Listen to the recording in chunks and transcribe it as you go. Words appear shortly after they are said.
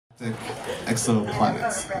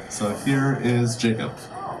exoplanets. So here is Jacob.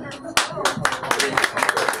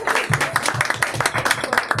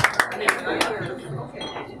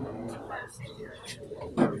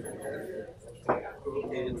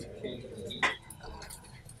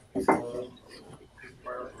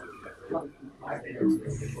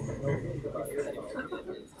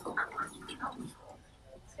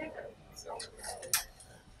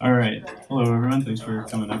 All right. Hello, everyone. Thanks for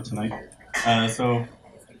coming up tonight. So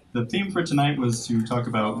the theme for tonight was to talk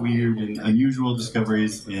about weird and unusual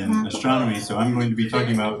discoveries in astronomy. So I'm going to be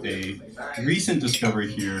talking about a recent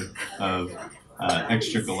discovery here of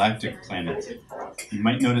extragalactic planets. You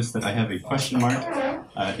might notice that I have a question mark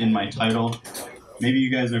in my title. Maybe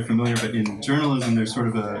you guys are familiar, but in journalism, there's sort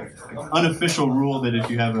of an unofficial rule that if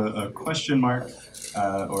you have a question mark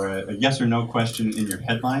or a yes or no question in your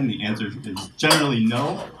headline, the answer is generally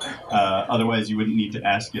no. Otherwise, you wouldn't need to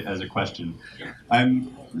ask it as a question.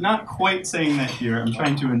 I'm not quite saying that here. I'm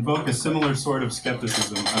trying to invoke a similar sort of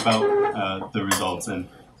skepticism about the results, and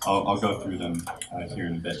I'll go through them here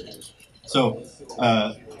in a bit. So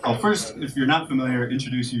I'll first, if you're not familiar,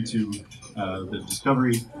 introduce you to the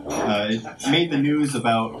discovery. It made the news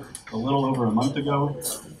about a little over a month ago,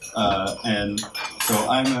 and so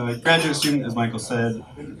I'm a graduate student, as Michael said,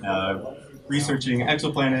 researching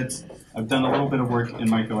exoplanets. I've done a little bit of work in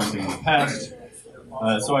microlensing in the past.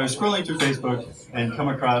 So I was scrolling through Facebook and come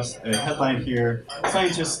across a headline here: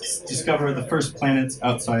 scientists discover the first planets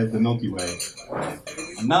outside the Milky Way.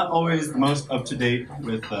 I'm not always the most up-to-date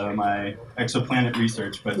with my exoplanet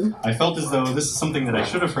research, but I felt as though this is something that I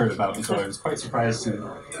should have heard about, and so I was quite surprised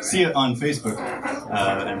to see it on Facebook.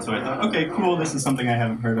 And so I thought, okay, cool, this is something I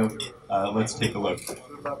haven't heard of. Let's take a look.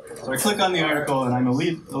 So I click on the article, and I'm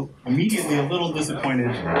immediately a little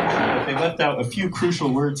disappointed that they left out a few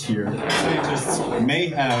crucial words here. Scientists may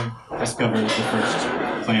have discovered the first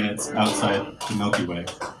planets outside the Milky Way.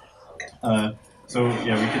 So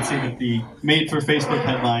yeah, we can see that the made for Facebook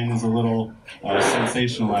headline is a little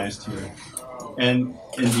sensationalized here. And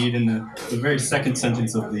indeed, in the very second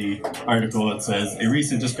sentence of the article, it says, a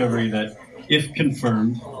recent discovery that, if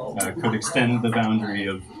confirmed, could extend the boundary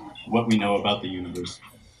of what we know about the universe.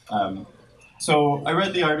 So I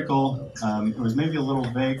read the article. It was maybe a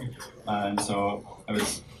little vague, and so I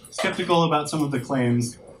was skeptical about some of the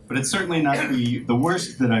claims, but it's certainly not the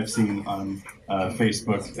worst that I've seen on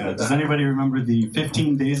Facebook. Does anybody remember the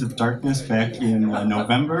 15 Days of Darkness back in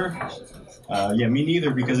November? Yeah, me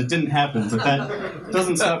neither, because it didn't happen, but that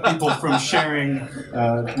doesn't stop people from sharing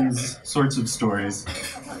these sorts of stories.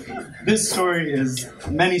 This story is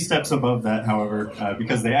many steps above that, however,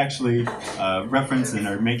 because they actually reference and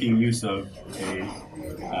are making use of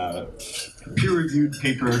a peer-reviewed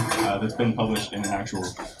paper that's been published in an actual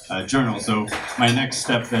journal. So my next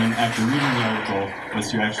step then, after reading the article,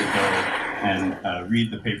 was to actually go and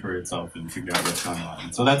read the paper itself and figure out what's going on.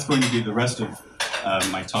 And so that's going to be the rest of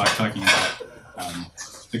my talk, talking about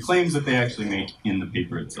the claims that they actually make in the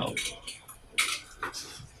paper itself.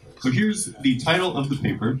 So here's the title of the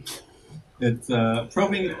paper. It's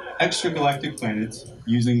Probing Extragalactic Planets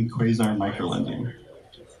Using Quasar Microlensing.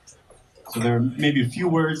 So there are maybe a few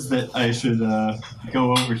words that I should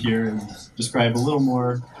go over here and describe a little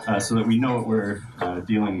more so that we know what we're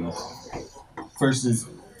dealing with. First is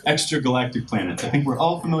extragalactic planets. I think we're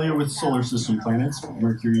all familiar with solar system planets: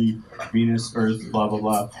 Mercury, Venus, Earth, blah, blah,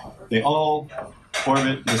 blah. They all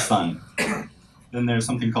orbit the sun. Then there's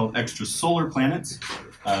something called extrasolar planets.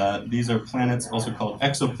 These are planets also called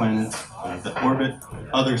exoplanets that orbit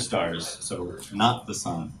other stars, so not the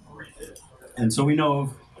sun. And so we know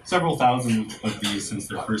of several thousand of these since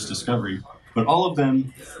their first discovery, but all of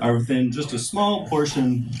them are within just a small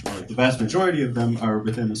portion, or the vast majority of them are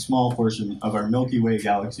within a small portion of our Milky Way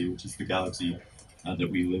galaxy, which is the galaxy that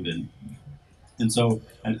we live in. And so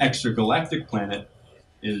an extragalactic planet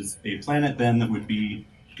is a planet then that would be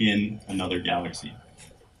in another galaxy.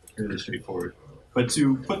 Fairly straightforward. But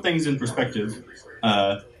to put things in perspective,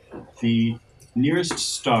 the nearest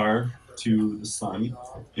star to the sun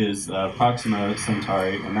is Proxima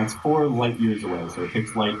Centauri, and that's 4 light years away. So it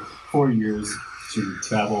takes light 4 years to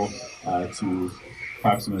travel to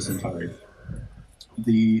Proxima Centauri.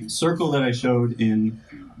 The circle that I showed in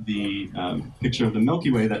the picture of the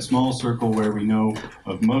Milky Way, that small circle where we know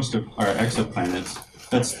of most of our exoplanets,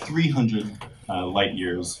 that's 300 light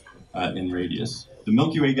years in radius. The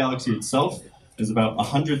Milky Way galaxy itself is about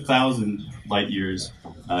 100,000 light years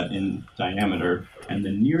in diameter, and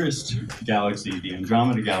the nearest galaxy, the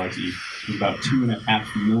Andromeda galaxy, is about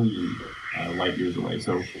 2.5 million light years away.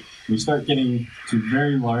 So we start getting to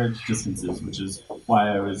very large distances, which is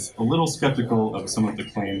why I was a little skeptical of some of the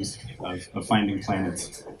claims of finding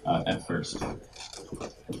planets at first.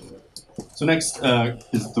 So next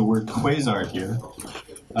is the word quasar here.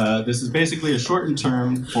 This is basically a shortened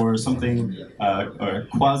term for something, a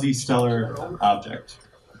quasi-stellar object.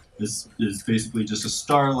 This is basically just a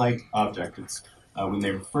star-like object. It's when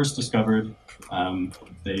they were first discovered,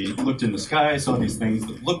 they looked in the sky, saw these things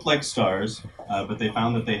that looked like stars, but they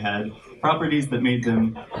found that they had properties that made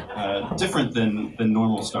them different than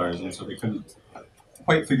normal stars, and so they couldn't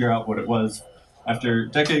quite figure out what it was. After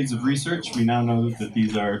decades of research, we now know that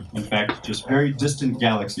these are, in fact, just very distant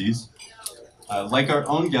galaxies. Like our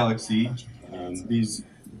own galaxy, these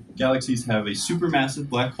galaxies have a supermassive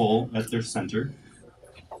black hole at their center.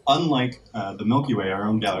 Unlike the Milky Way, our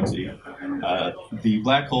own galaxy, the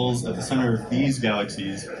black holes at the center of these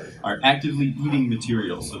galaxies are actively eating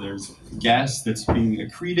material. So there's gas that's being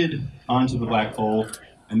accreted onto the black hole,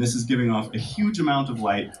 and this is giving off a huge amount of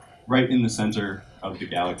light right in the center of the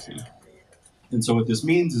galaxy. And so what this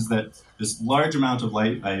means is that this large amount of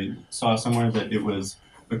light, I saw somewhere that it was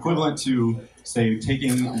equivalent to, say,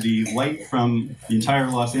 taking the light from the entire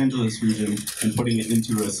Los Angeles region and putting it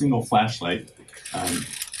into a single flashlight.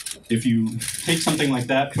 If you take something like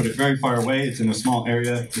that, put it very far away, it's in a small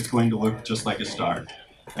area, it's going to look just like a star.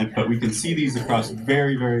 But we can see these across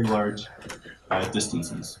very, very large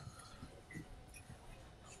distances.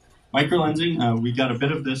 Microlensing, we got a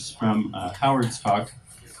bit of this from Howard's talk.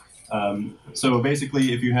 So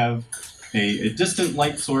basically, if you have a distant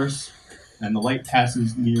light source and the light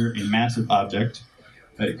passes near a massive object,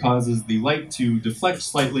 it causes the light to deflect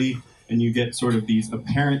slightly, and you get sort of these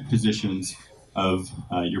apparent positions of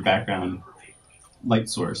your background light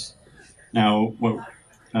source. Now,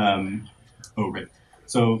 right.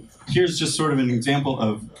 So here's just sort of an example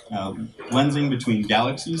of lensing between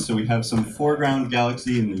galaxies. So we have some foreground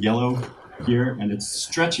galaxy in the yellow here, and it's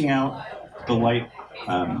stretching out the light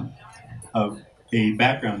of a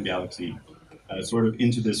background galaxy sort of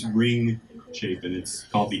into this ring shape, and it's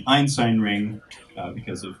called the Einstein ring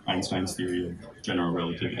because of Einstein's theory of general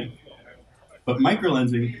relativity. But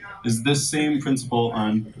microlensing is this same principle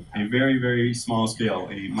on a very, very small scale,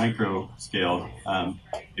 a micro scale,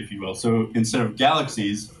 if you will. So instead of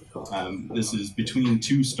galaxies, this is between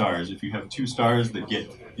two stars. If you have two stars that get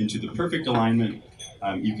into the perfect alignment,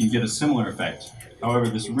 you can get a similar effect. However,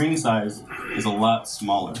 this ring size is a lot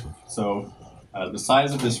smaller. So the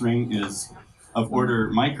size of this ring is of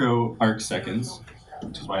order micro arc seconds,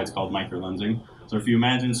 which is why it's called microlensing. So if you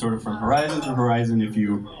imagine sort of from horizon to horizon, if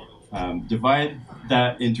you divide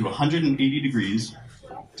that into 180 degrees,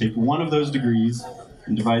 take one of those degrees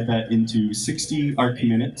and divide that into 60 arc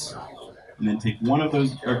minutes, and then take one of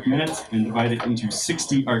those arc minutes and divide it into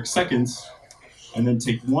 60 arc seconds, and then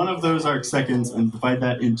take one of those arc seconds and divide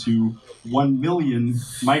that into 1 million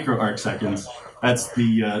micro arc seconds. That's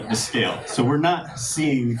the scale. So we're not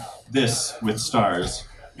seeing this with stars.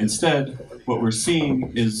 Instead, what we're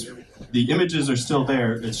seeing is the images are still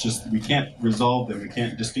there, it's just we can't resolve them, we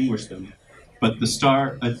can't distinguish them. But the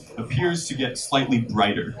star appears to get slightly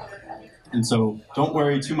brighter. And so don't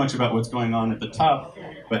worry too much about what's going on at the top,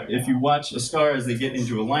 but if you watch a star as they get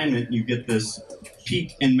into alignment, you get this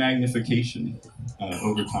peak in magnification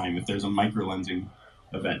over time if there's a microlensing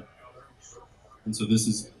event. And so this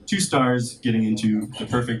is two stars getting into the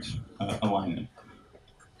perfect alignment.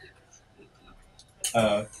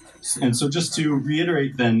 And so just to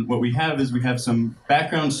reiterate then, what we have is we have some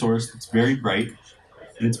background source that's very bright,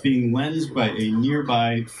 and it's being lensed by a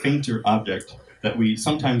nearby fainter object that we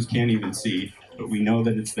sometimes can't even see, but we know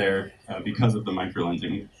that it's there because of the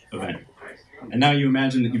microlensing event. And now you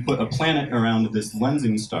imagine that you put a planet around this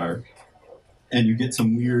lensing star, and you get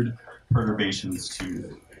some weird perturbations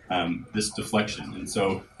to this deflection. And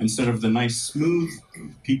so instead of the nice smooth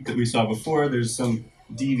peak that we saw before, there's some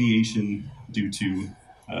deviation due to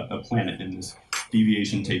a planet, and this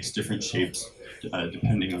deviation takes different shapes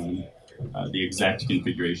depending on the exact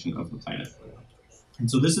configuration of the planet. And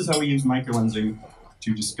so this is how we use microlensing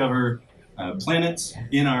to discover planets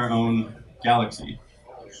in our own galaxy.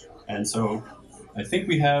 And so I think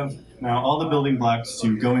we have now all the building blocks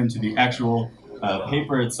to go into the actual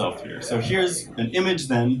paper itself here. So here's an image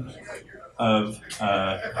then of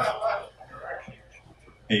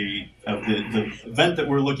the event that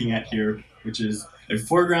we're looking at here, which is a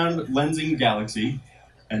foreground lensing galaxy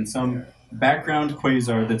and some background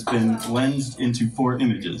quasar that's been lensed into 4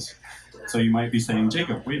 images. So you might be saying,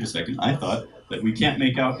 Jacob, wait a second, I thought that we can't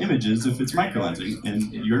make out images if it's microlensing,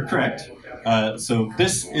 and you're correct. So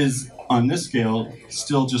this is, on this scale,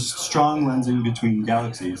 still just strong lensing between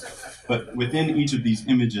galaxies, but within each of these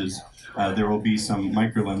images, there will be some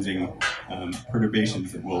microlensing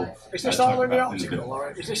perturbations that will Is this talk all in the about in a bit. optical,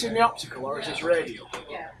 or is this in the optical, or is this radio?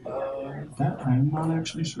 That I'm not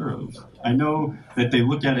actually sure of. I know that they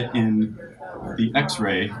look at it in the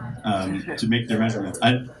X-ray to make their measurements.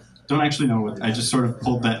 I don't actually know what. I just sort of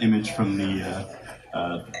pulled that image from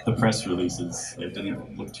the press releases. I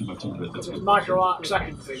didn't look too much into it. This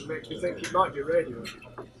micro-arc-second thing makes me think it might be radio.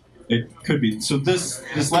 It could be. So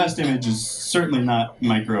this last image is certainly not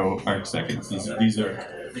micro arc seconds. These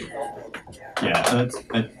are, yeah, that's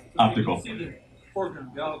optical.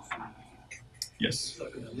 Yes.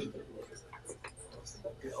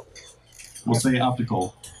 We'll say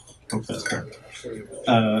optical. Hope that's correct.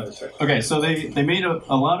 Okay, so they made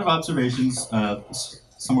a lot of observations,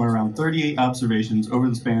 somewhere around 38 observations over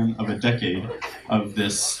the span of a decade of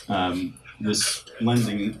this this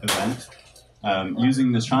lensing event.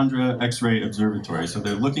 Using the Chandra X-ray Observatory. So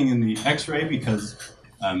they're looking in the X-ray because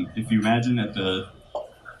if you imagine at the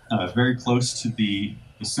very close to the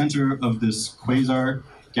center of this quasar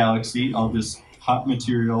galaxy, all this hot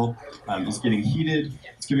material is getting heated,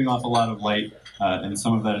 it's giving off a lot of light, and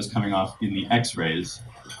some of that is coming off in the X-rays.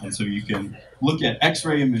 And so you can look at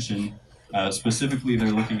X-ray emission. Specifically,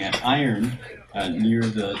 they're looking at iron near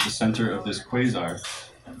the center of this quasar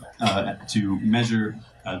to measure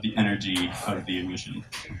the energy of the emission.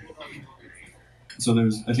 So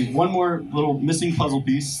there's, I think, one more little missing puzzle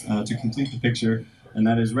piece to complete the picture, and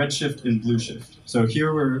that is redshift and blue shift. So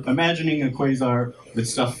here we're imagining a quasar with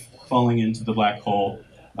stuff falling into the black hole,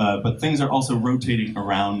 but things are also rotating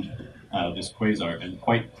around this quasar, and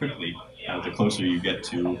quite quickly, the closer you get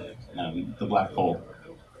to the black hole.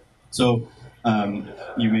 So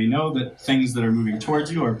you may know that things that are moving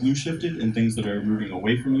towards you are blue shifted, and things that are moving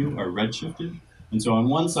away from you are red shifted. And so on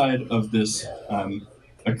one side of this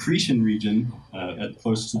accretion region,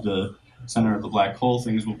 close to the center of the black hole,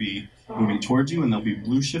 things will be moving towards you and they'll be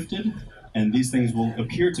blue shifted. And these things will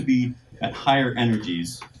appear to be at higher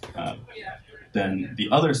energies than the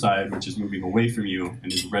other side, which is moving away from you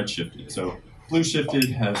and is red shifted. So blue shifted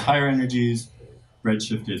has higher energies, red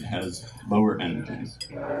shifted has lower energies.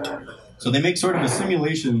 So they make sort of a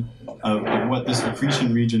simulation of what this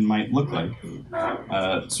accretion region might look like,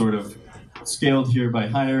 sort of scaled here by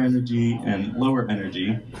higher energy and lower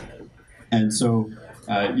energy. And so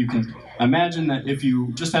you can imagine that if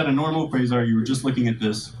you just had a normal quasar, you were just looking at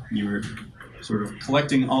this, you were sort of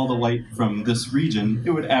collecting all the light from this region,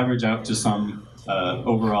 it would average out to some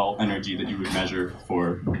overall energy that you would measure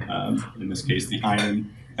for, in this case, the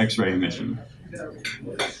iron X-ray emission.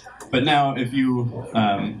 But now if you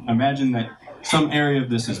imagine that some area of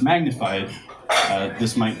this is magnified,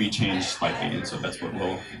 this might be changed slightly, and so that's what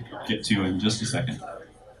we'll get to in just a second.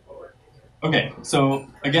 Okay, so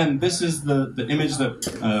again, this is the image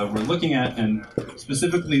that we're looking at, and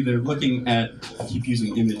specifically they're looking at, I keep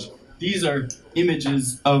using image, these are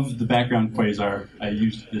images of the background quasar. I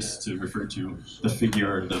used this to refer to the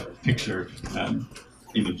figure, or the picture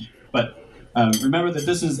image. But remember that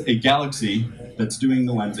this is a galaxy that's doing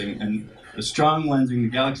the lensing, and the strong lensing, the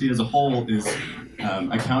galaxy as a whole, is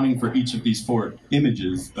accounting for each of these 4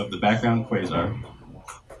 images of the background quasar.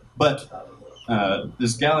 But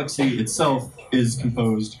this galaxy itself is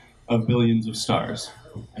composed of billions of stars.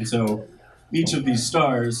 And so each of these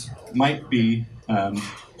stars might be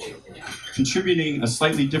contributing a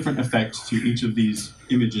slightly different effect to each of these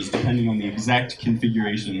images depending on the exact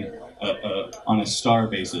configuration on a star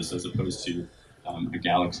basis as opposed to a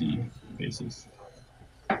galaxy basis.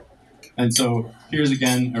 And so here's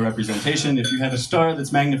again a representation. If you had a star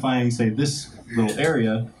that's magnifying, say, this little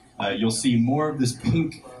area, you'll see more of this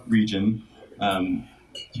pink region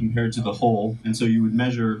compared to the whole, and so you would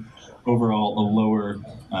measure overall a lower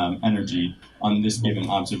energy on this given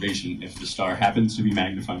observation if the star happens to be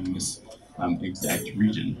magnifying this exact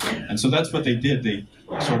region. And so that's what they did. They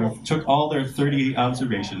sort of took all their 38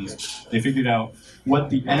 observations, they figured out what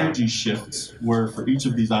the energy shifts were for each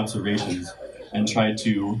of these observations, and tried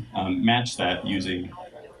to match that using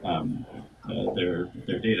their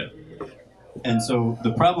data. And so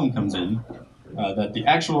the problem comes in that the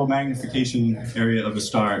actual magnification area of a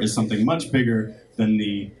star is something much bigger than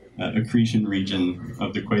the accretion region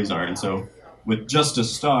of the quasar. And so with just a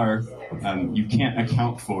star, you can't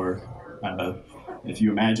account for, if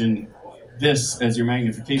you imagine this as your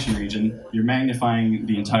magnification region, you're magnifying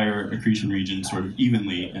the entire accretion region sort of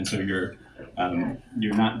evenly, and so you're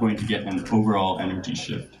not going to get an overall energy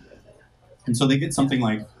shift. And so they get something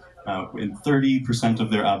like, in 30%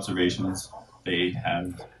 of their observations, they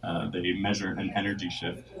measure an energy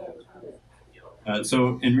shift.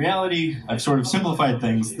 So in reality, I've sort of simplified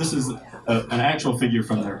things. This is an actual figure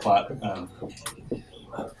from their plot.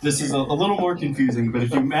 this is a little more confusing, but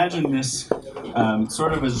if you imagine this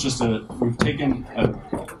sort of as just we've taken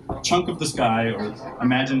a chunk of the sky, or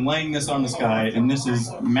imagine laying this on the sky, and this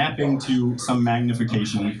is mapping to some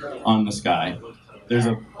magnification on the sky. There's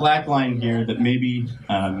a black line here that maybe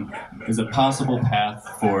is a possible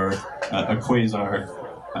path for a quasar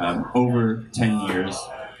over 10 years.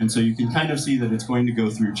 And so you can kind of see that it's going to go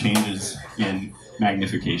through changes in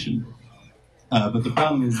magnification. But the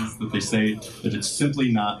problem is that they say that it's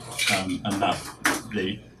simply not enough.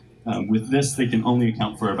 With this, they can only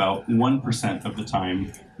account for about 1% of the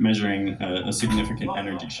time measuring a significant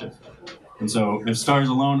energy shift. And so if stars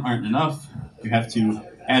alone aren't enough, you have to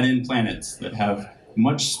add in planets that have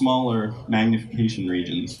much smaller magnification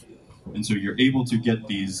regions. And so you're able to get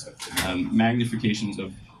these magnifications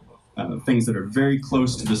of things that are very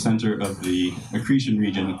close to the center of the accretion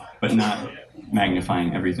region, but not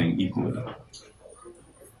magnifying everything equally.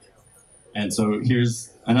 And so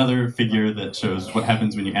here's another figure that shows what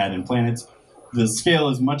happens when you add in planets. The scale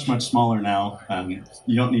is much, much smaller now.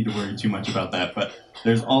 You don't need to worry too much about that, but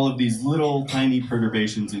there's all of these little tiny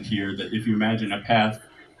perturbations in here that if you imagine a path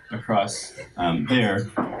across there,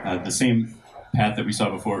 the same path that we saw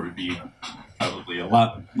before would be probably a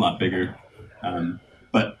lot bigger.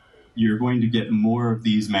 But you're going to get more of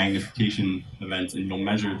these magnification events, and you'll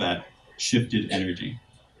measure that shifted energy.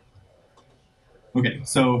 Okay,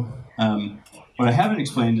 so what I haven't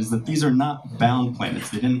explained is that these are not bound planets.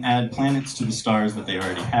 They didn't add planets to the stars that they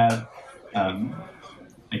already had.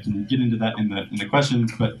 I can get into that in the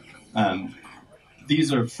questions, but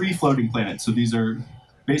these are free-floating planets. So these are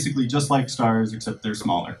basically just like stars, except they're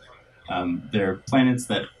smaller. They're planets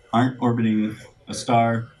that aren't orbiting a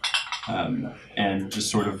star and just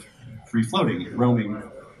sort of free-floating, roaming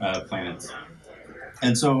planets.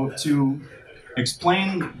 And so to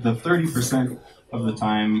explain the 30% of the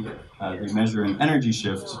time they measure an energy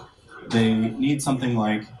shift, they need something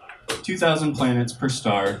like 2,000 planets per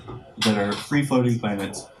star that are free-floating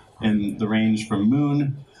planets in the range from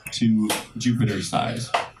Moon to Jupiter size.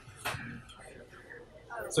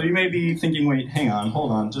 So you may be thinking, wait, hang on,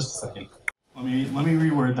 hold on, just a second. Let me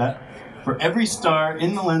reword that. For every star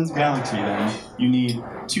in the lens galaxy, then, you need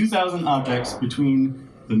 2,000 objects between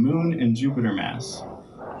the Moon and Jupiter mass.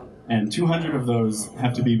 And 200 of those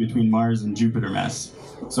have to be between Mars and Jupiter mass.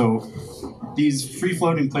 So these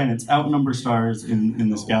free-floating planets outnumber stars in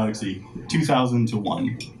this galaxy 2,000 to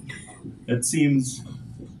 1. It seems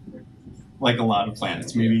like a lot of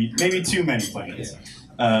planets, maybe too many planets.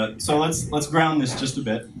 So let's ground this just a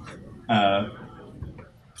bit.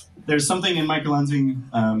 There's something in microlensing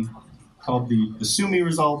called the Sumi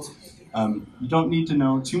result. You don't need to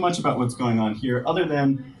know too much about what's going on here, other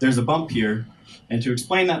than there's a bump here, and to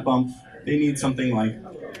explain that bump, they need something like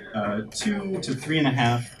 2 to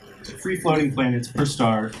 3.5 free-floating planets per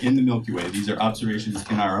star in the Milky Way. These are observations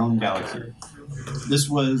in our own galaxy. This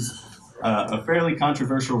was a fairly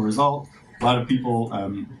controversial result. A lot of people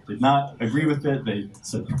did not agree with it. They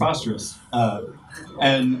said preposterous.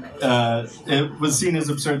 And it was seen as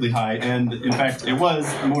absurdly high. And in fact, it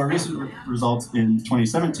was. More recent results in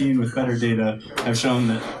 2017 with better data have shown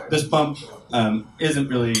that this bump isn't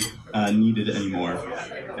really needed anymore.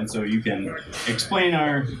 And so you can explain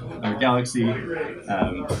our galaxy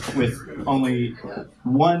with only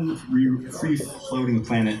one free-floating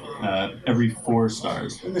planet every 4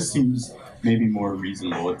 stars. And this seems maybe more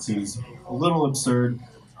reasonable. It seems a little absurd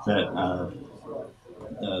that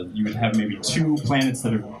you would have maybe 2 planets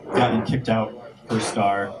that have gotten kicked out per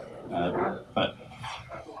star. But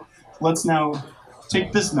let's now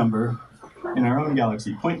take this number in our own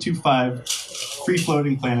galaxy, 0.25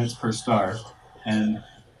 free-floating planets per star, and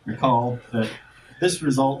recall that this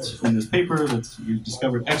result in this paper that we've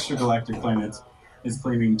discovered extragalactic planets is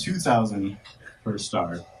claiming 2,000 per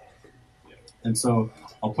star. And so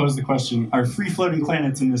I'll pose the question, are free-floating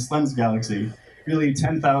planets in this lens galaxy really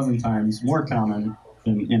 10,000 times more common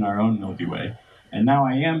than in our own Milky Way? And now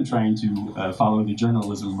I am trying to follow the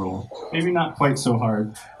journalism rule. Maybe not quite so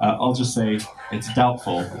hard. I'll just say it's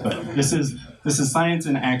doubtful. But this is science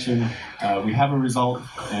in action. We have a result,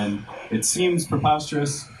 and it seems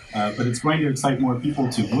preposterous, but it's going to excite more people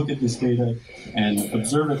to look at this data and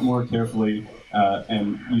observe it more carefully.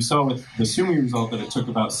 And you saw with the Sumi result that it took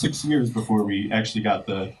about 6 years before we actually got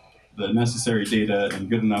the necessary data and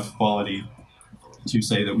good enough quality to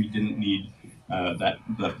say that we didn't need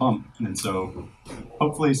that bump. And so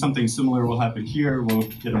hopefully something similar will happen here. We'll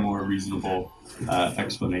get a more reasonable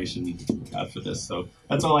explanation for this. So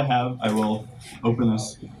that's all I have. I will open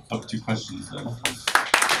us up to questions then.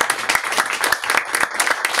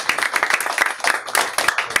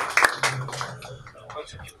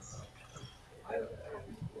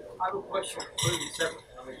 question completely separate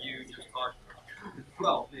from what you just talked about.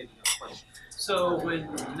 Well, maybe not quite. So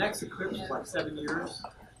when the next eclipse is like 7 years,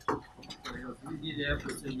 you need to have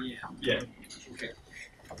within the end. Yeah. Okay.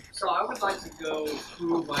 So I would like to go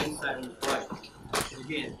through Einstein's life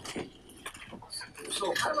again.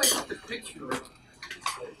 So how do I get the picture of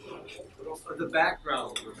the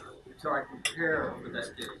background so I compare with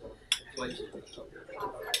that day?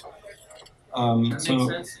 So,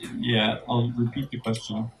 yeah, I'll repeat the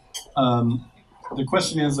question. The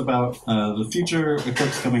question is about the future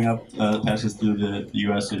eclipse coming up that passes through the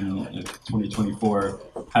US in 2024,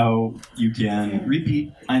 how you can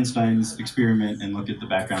repeat Einstein's experiment and look at the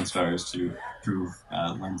background stars to prove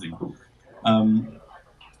lensing.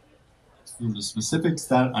 The specifics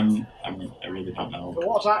that I really don't know. There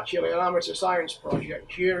was actually an amateur science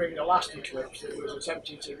project during the last eclipse that was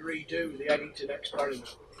attempting to redo the Eddington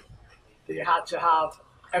experiment. They had to have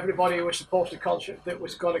everybody who was supposed to contribute, that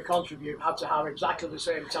was going to contribute, had to have exactly the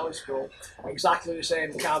same telescope, exactly the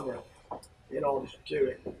same camera, in order to do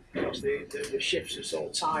it. Because the shifts are so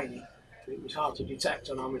tiny, it was hard to detect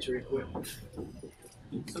on amateur equipment.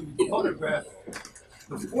 So you photograph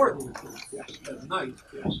before the eclipse, Yes. at night,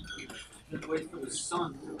 Yes. then wait for the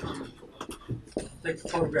sun to come and take the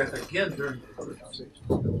photograph again during the eclipse.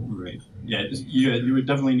 Right. Yeah, you would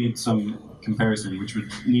definitely need some comparison, which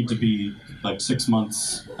would need to be like 6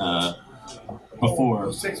 months before.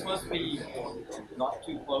 Will 6 months be not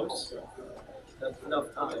too close? That's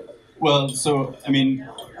enough time. Well, so I mean,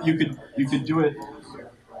 you could do it.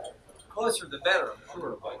 Closer the better, I'm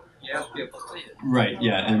sure, but you have to be able to see it. Right.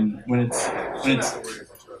 Yeah, and when it's because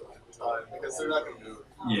they're not going to move.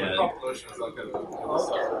 Yeah. The population is not going to move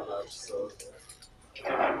very much. So.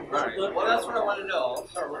 Right. Well, that's what I want to know. I'll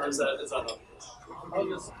start with that.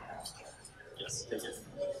 Yes, take it.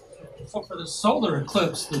 So for the solar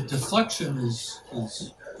eclipse, the deflection is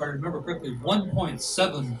if I remember correctly,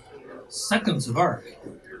 1.7 seconds of arc.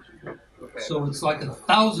 So it's like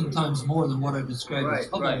 1,000 times more than what I described as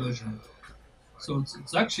Hubble measurement. So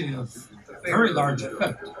it's actually a very large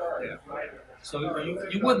effect. So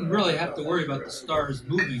you wouldn't really have to worry about the stars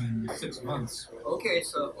moving in 6 months Okay,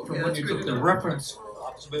 so from when you took the reference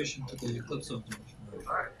observation to the eclipse observation.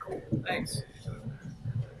 All right, cool. Thanks.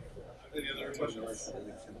 Any other questions?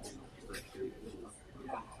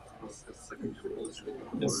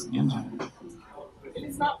 Yes. If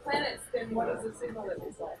it's not planets, then what is the signal that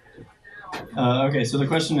we saw? Okay, so the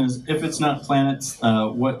question is, if it's not planets,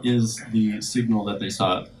 what is the signal that they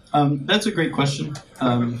saw? That's a great question.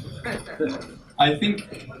 I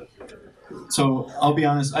think, so I'll be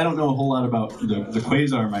honest, I don't know a whole lot about the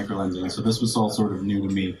quasar microlensing, so this was all sort of new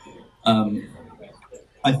to me.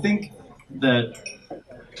 I think that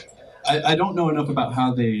I don't know enough about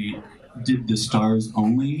how they did the stars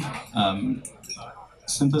only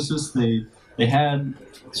synthesis. They had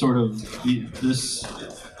sort of this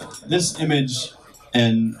image,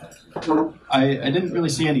 and I didn't really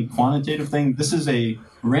see any quantitative thing. This is a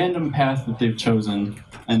random path that they've chosen,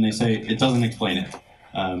 and they say it doesn't explain it.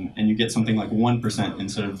 And you get something like 1%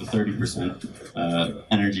 instead of the 30%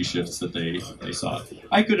 energy shifts that they saw.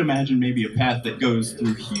 I could imagine maybe a path that goes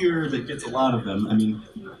through here that gets a lot of them. I mean,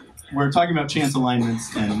 we're talking about chance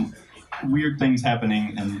alignments and weird things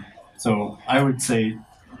happening, and so I would say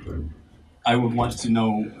I would want to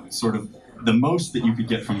know sort of the most that you could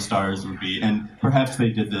get from stars would be, and perhaps they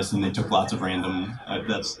did this and they took lots of random, I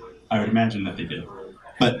would imagine that they did.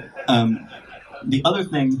 But the other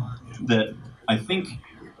thing that I think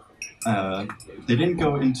they didn't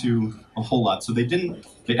go into a whole lot, so they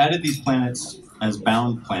added these planets as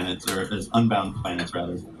bound planets, or as unbound planets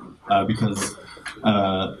rather, because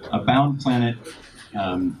a bound planet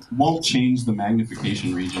won't change the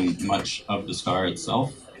magnification region much of the star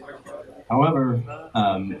itself. However,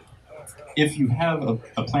 if you have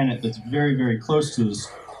a planet that's very, very close to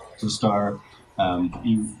the star,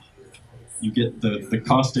 you get the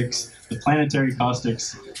caustics, the planetary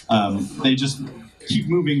caustics. They just keep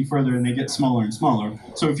moving further and they get smaller and smaller.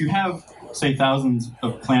 So if you have, say, thousands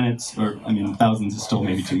of planets, or I mean, thousands is still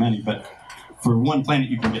maybe too many, but for one planet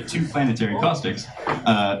you can get 2 planetary caustics.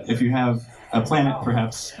 If you have a planet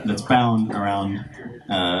perhaps that's bound around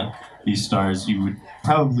these stars, you would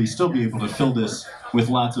probably still be able to fill this with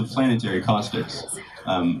lots of planetary caustics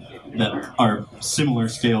that are similar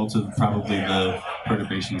scale to probably the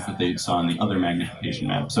perturbations that they saw in the other magnification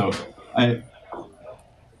map. So I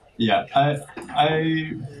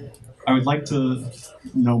would like to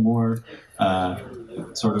know more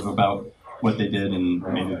sort of about what they did and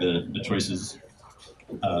maybe the choices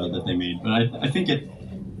that they made. But I think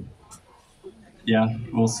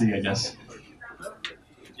we'll see, I guess.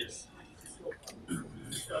 Yes.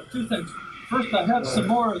 two things. First, I have some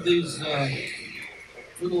more of these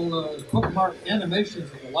little bookmark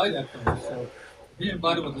animations of the light echoes. So if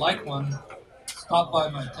anybody would like one, stop by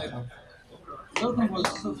my table. The other thing was,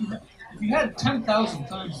 so if you had 10,000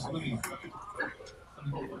 times as many,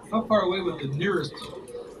 I mean, how far away would the nearest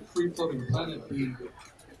free-floating planet be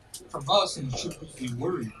from us, and should we be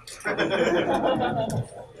worried?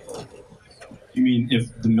 You mean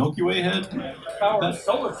if the Milky Way had Our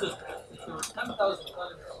solar system, if there were 10,000 times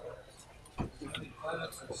as many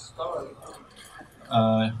planets and stars,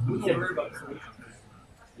 we can't worry about creation.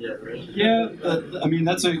 Yeah, I mean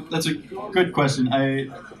that's a good question. I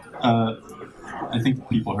think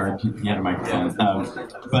people heard he had a microphone,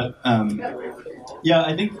 yeah,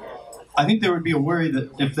 I think there would be a worry that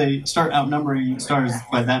if they start outnumbering stars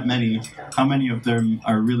by that many, how many of them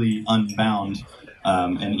are really unbound,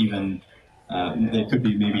 and even they could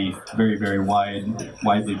be maybe very, very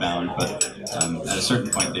widely bound, but at a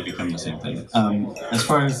certain point they become the same thing. As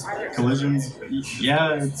far as collisions,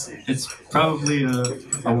 yeah, it's probably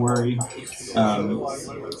a worry.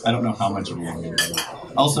 I don't know how much of a worry.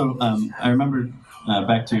 Also, I remember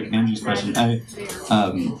back to Angie's question.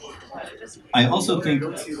 I also think,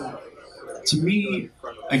 to me,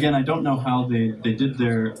 again, I don't know how they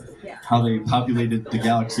populated the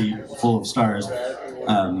galaxy full of stars,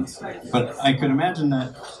 but I could imagine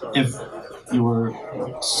that if your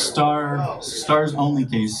stars only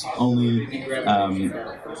case only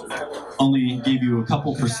gave you a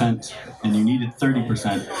couple percent and you needed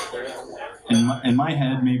 30%, in my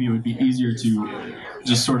head, maybe it would be easier to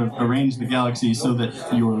just sort of arrange the galaxy so that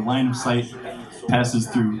your line of sight passes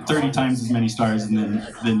through 30 times as many stars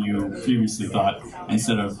than you previously thought,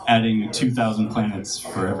 instead of adding 2,000 planets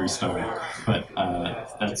for every star. But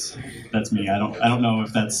that's me. I don't know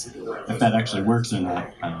if that actually works or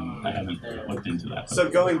not. I haven't looked into that. But. So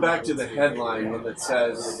going back to the headline when it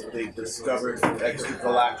says they discovered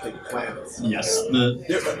extragalactic planets. Yes.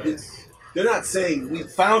 They're not saying we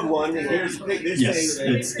found one and here's a pig. They're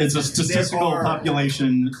saying it's a statistical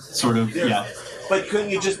population sort of. Yeah. But couldn't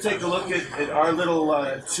you just take a look at our little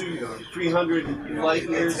 300 light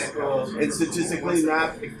years and statistically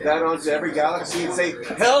map that onto every galaxy and say,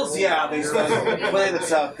 hell's yeah, there's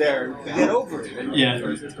planets out there. Get over it. Yeah.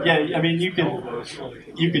 I mean, you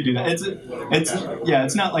could do that.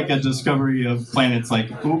 It's not like a discovery of planets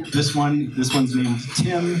like, oop, this one's named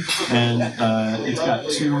Tim, and it's got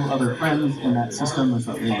 2 other friends in that system or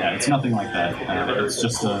something. Yeah, it's nothing like that. It's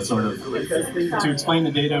just a sort of, to explain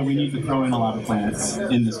the data, we need to throw in a lot of planets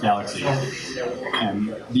in this galaxy,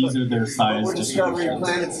 and these are their size. We're discovering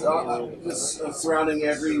planets surrounding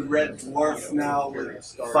every red dwarf now, with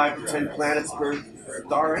 5 to 10 planets per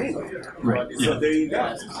star anyway. Right. Yeah. So there you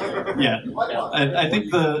go. Yeah. I think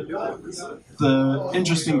the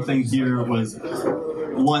interesting thing here was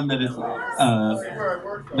one that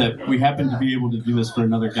we happen to be able to do this for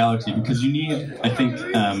another galaxy, because you need, I think,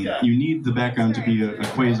 you need the background to be a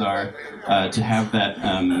quasar to have that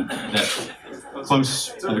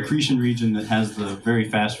close accretion region that has the very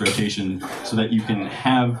fast rotation, so that you can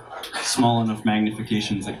have small enough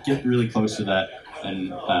magnifications that get really close to that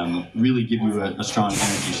and really give you a strong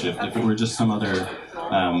energy shift. If it were just some other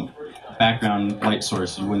background light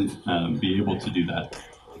source, you wouldn't be able to do that.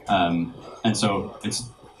 And so it's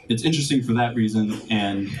interesting for that reason,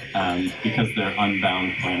 and because they're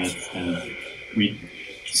unbound planets, and we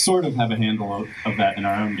sort of have a handle of that in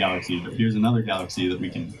our own galaxy, but here's another galaxy that we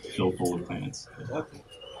can fill full of planets.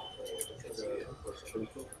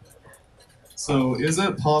 So is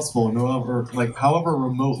it possible, however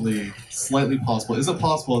remotely, slightly possible, is it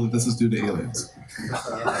possible that this is due to aliens?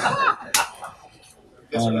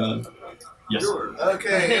 Yes.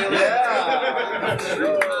 Okay. Yeah.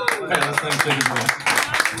 Okay, let's take a break.